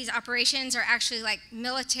participants in these operations are actually like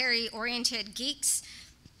military-oriented geeks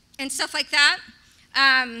and stuff like that.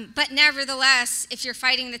 But nevertheless, if you're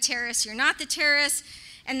fighting the terrorists, you're not the terrorists.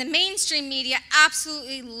 And the mainstream media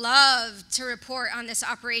absolutely loved to report on this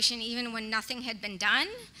operation even when nothing had been done.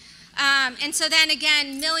 And so then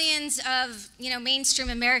again, millions of mainstream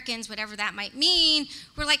Americans, whatever that might mean,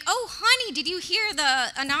 were like, oh, honey, did you hear the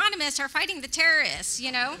Anonymous are fighting the terrorists,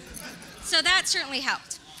 you know? So that certainly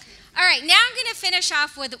helped. All right, now I'm going to finish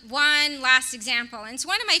off with one last example. And it's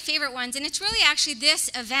one of my favorite ones, and it's really actually this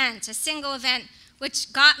event, a single event,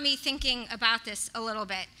 which got me thinking about this a little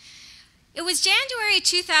bit. It was January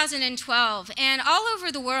 2012, and all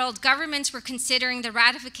over the world, governments were considering the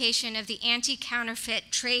ratification of the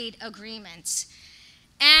anti-counterfeit trade agreements.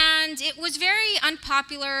 And it was very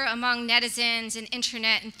unpopular among netizens and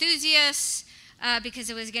internet enthusiasts because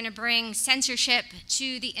it was going to bring censorship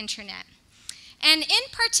to the internet. And in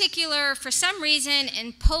particular, for some reason,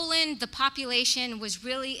 in Poland, the population was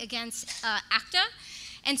really against ACTA.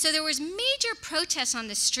 And so there was major protests on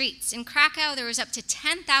the streets. In Krakow, there was up to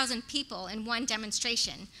 10,000 people in one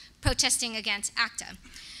demonstration protesting against ACTA.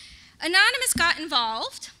 Anonymous got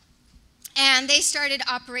involved, and they started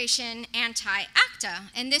Operation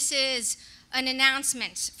Anti-ACTA. And this is an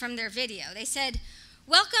announcement from their video. They said,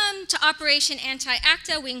 welcome to Operation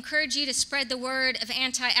Anti-ACTA. We encourage you to spread the word of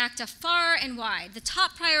anti-ACTA far and wide. The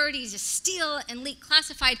top priority is to steal and leak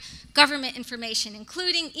classified government information,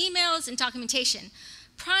 including emails and documentation.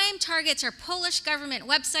 Prime targets are Polish government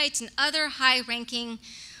websites and other high-ranking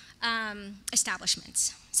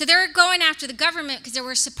establishments. So they're going after the government because they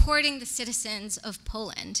were supporting the citizens of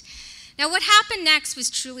Poland. Now, what happened next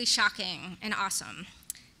was truly shocking and awesome.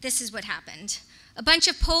 This is what happened. A bunch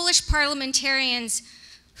of Polish parliamentarians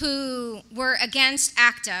who were against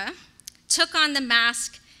ACTA took on the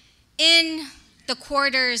mask in the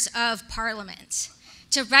quarters of Parliament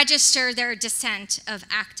to register their dissent of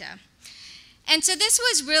ACTA. And so this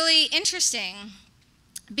was really interesting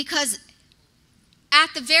because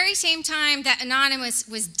at the very same time that Anonymous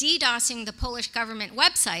was DDoSing the Polish government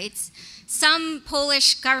websites, some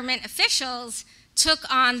Polish government officials took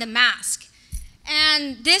on the mask.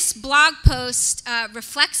 And this blog post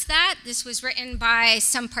reflects that. This was written by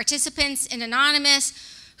some participants in Anonymous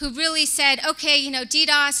who really said, okay, you know,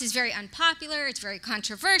 DDoS is very unpopular, it's very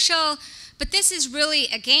controversial, but this is really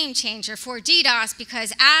a game changer for DDoS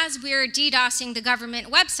because as we're DDoSing the government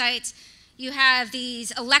websites, you have these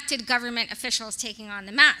elected government officials taking on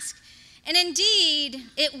the mask. And indeed,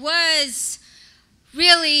 it was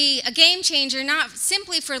really a game changer, not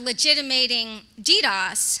simply for legitimating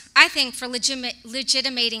DDoS, I think for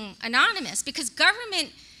legitimating Anonymous, because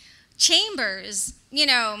government chambers, you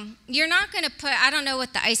know, you're not going to put, I don't know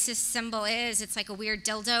what the ISIS symbol is, it's like a weird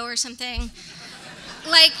dildo or something.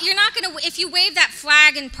 Like, you're not going to, if you wave that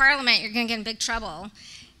flag in Parliament, you're going to get in big trouble.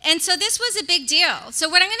 And so this was a big deal. So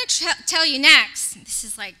what I'm going to tell you next, this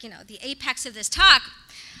is like, you know, the apex of this talk,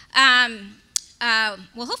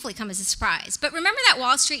 will hopefully come as a surprise. But remember that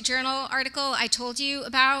Wall Street Journal article I told you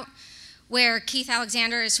about, where Keith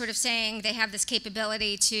Alexander is sort of saying they have this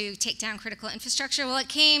capability to take down critical infrastructure? Well, it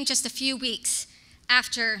came just a few weeks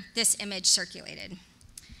after this image circulated.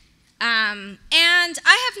 And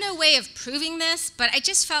I have no way of proving this, but I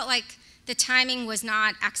just felt like the timing was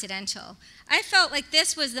not accidental. I felt like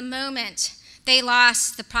this was the moment they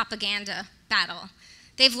lost the propaganda battle.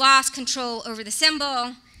 They've lost control over the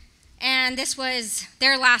symbol, and this was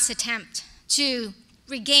their last attempt to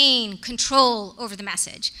regain control over the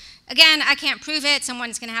message. Again, I can't prove it.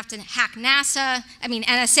 Someone's going to have to hack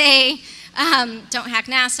NSA. Don't hack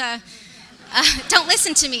NASA. Don't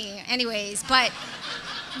listen to me, anyways. But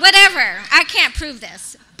whatever. I can't prove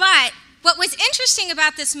this. But what was interesting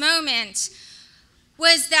about this moment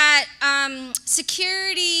was that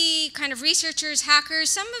security kind of researchers, hackers,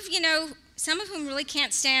 some of whom really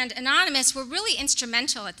can't stand anonymous, were really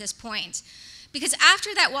instrumental at this point. Because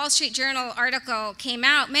after that Wall Street Journal article came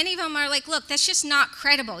out, many of them are like, look, that's just not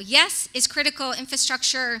credible. Yes, is critical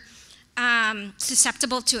infrastructure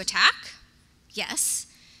susceptible to attack? Yes.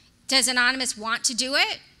 Does Anonymous want to do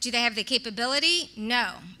it? Do they have the capability?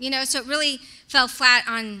 No. So it really fell flat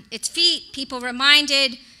on its feet. People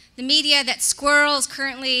reminded the media that squirrels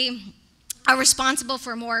currently are responsible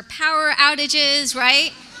for more power outages,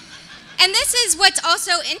 right? And this is what's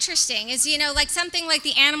also interesting is, like something like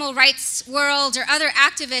the animal rights world or other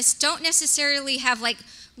activists don't necessarily have like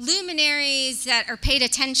luminaries that are paid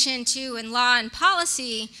attention to in law and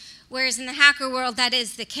policy, whereas in the hacker world that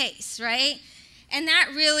is the case, right? And that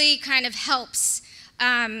really kind of helps,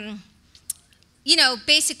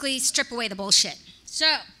 basically strip away the bullshit.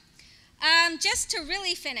 So just to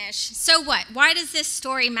really finish, so what? Why does this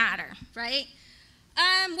story matter, right?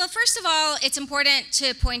 Well, first of all, it's important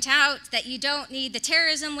to point out that you don't need the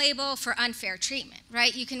terrorism label for unfair treatment,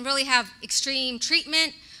 right? You can really have extreme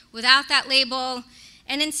treatment without that label.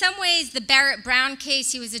 And in some ways, the Barrett Brown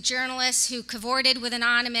case, he was a journalist who cavorted with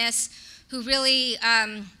Anonymous, who really,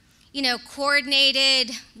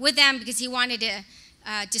 coordinated with them because he wanted to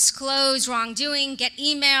disclose wrongdoing, get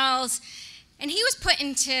emails. And he was put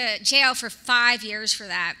into jail for 5 years for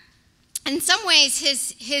that. In some ways,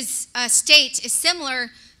 his state is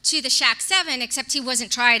similar to the Shack 7, except he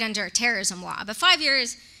wasn't tried under a terrorism law. But 5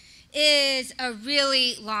 years is a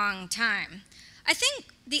really long time. I think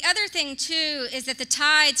the other thing, too, is that the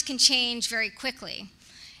tides can change very quickly.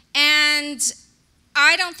 And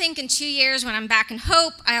I don't think in 2 years, when I'm back in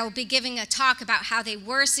Hope, I'll be giving a talk about how they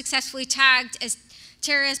were successfully tagged as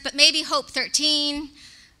terrorists, but maybe Hope 13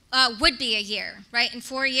 would be a year, right, in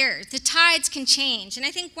 4 years. The tides can change. And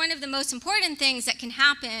I think one of the most important things that can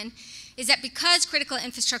happen is that because critical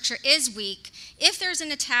infrastructure is weak, if there's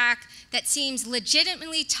an attack that seems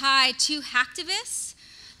legitimately tied to hacktivists,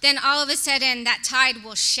 then all of a sudden that tide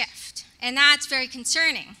will shift. And that's very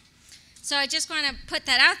concerning. So I just want to put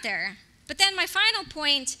that out there. But then my final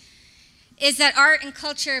point is that art and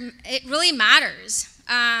culture, it really matters.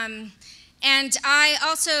 And I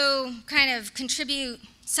also kind of contribute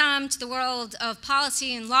some to the world of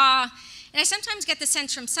policy and law. And I sometimes get the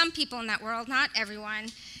sense from some people in that world, not everyone,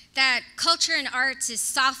 that culture and arts is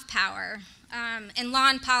soft power, and law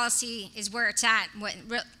and policy is where it's at,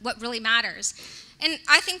 what really matters. And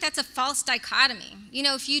I think that's a false dichotomy.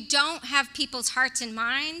 If you don't have people's hearts and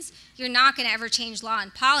minds, you're not going to ever change law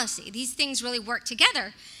and policy. These things really work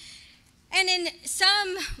together. And in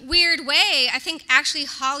some weird way, I think actually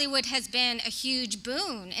Hollywood has been a huge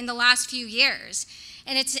boon in the last few years.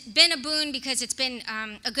 And it's been a boon because it's been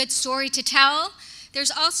a good story to tell.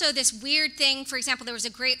 There's also this weird thing. For example, there was a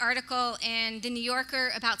great article in The New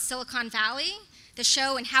Yorker about Silicon Valley, the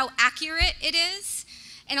show, and how accurate it is.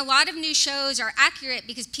 And a lot of new shows are accurate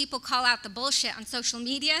because people call out the bullshit on social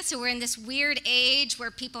media. So we're in this weird age where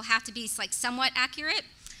people have to be like somewhat accurate.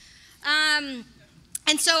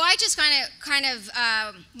 And so I just kind of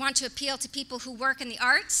want to appeal to people who work in the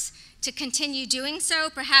arts to continue doing so.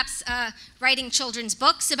 Perhaps writing children's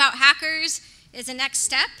books about hackers is a next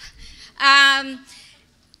step. I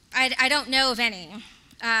don't know of any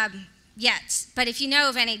yet, but if you know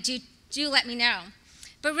of any, do let me know.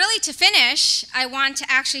 But really, to finish, I want to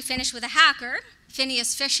actually finish with a hacker,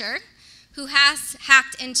 Phineas Fisher, who has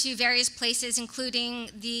hacked into various places,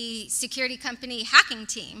 including the security company hacking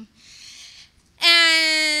team.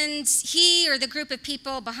 And he, or the group of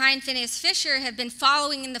people behind Phineas Fisher, have been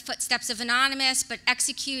following in the footsteps of Anonymous, but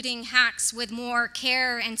executing hacks with more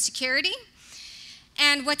care and security.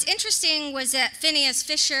 And what's interesting was that Phineas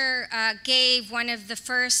Fisher gave one of the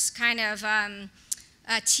first kind of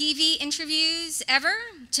TV interviews ever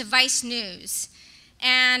to Vice News.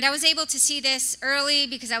 And I was able to see this early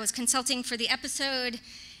because I was consulting for the episode,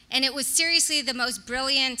 and it was seriously the most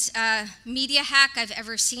brilliant media hack I've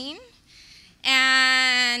ever seen.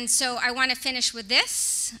 And so I want to finish with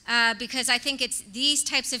this because I think it's these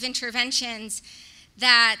types of interventions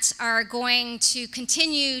that are going to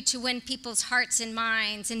continue to win people's hearts and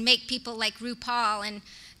minds and make people like RuPaul and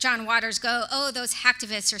John Waters go, oh, those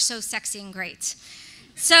hacktivists are so sexy and great.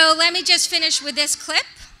 So let me just finish with this clip,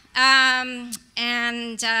 and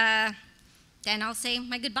then I'll say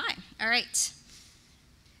my goodbye. All right.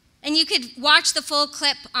 And you could watch the full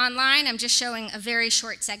clip online. I'm just showing a very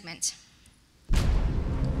short segment.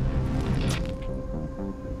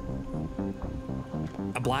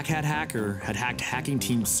 A black hat hacker had hacked hacking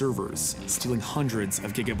team servers, stealing hundreds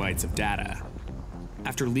of gigabytes of data.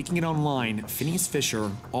 After leaking it online, Phineas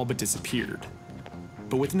Fisher all but disappeared.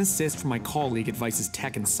 But with an assist from my colleague at Vice's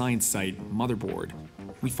tech and science site, Motherboard,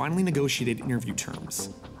 we finally negotiated interview terms.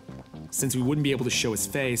 Since we wouldn't be able to show his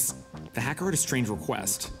face, the hacker had a strange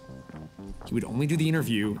request. He would only do the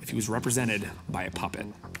interview if he was represented by a puppet.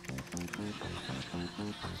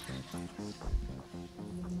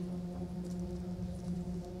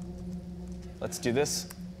 Let's do this.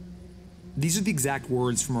 These are the exact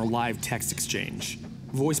words from our live text exchange,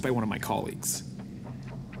 voiced by one of my colleagues.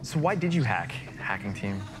 So why did you hack Hacking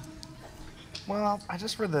Team? Well, I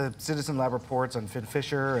just read the Citizen Lab reports on Finn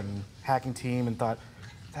Fisher and Hacking Team and thought,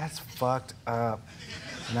 that's fucked up.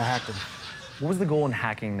 And I hacked them. What was the goal in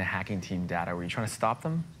hacking the Hacking Team data? Were you trying to stop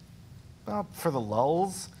them? Well, for the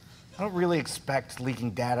lulz. I don't really expect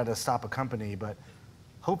leaking data to stop a company, but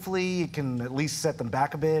hopefully it can at least set them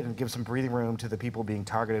back a bit and give some breathing room to the people being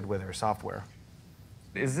targeted with their software.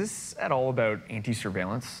 Is this at all about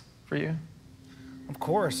anti-surveillance for you? Of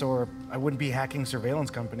course, or I wouldn't be hacking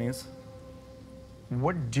surveillance companies.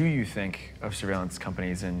 What do you think of surveillance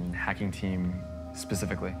companies and Hacking Team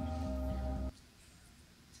specifically?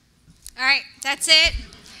 All right, that's it.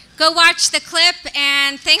 Go watch the clip,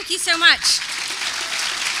 and thank you so much.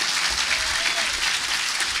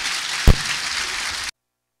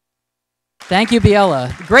 Thank you,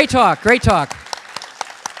 Biella. Great talk, great talk.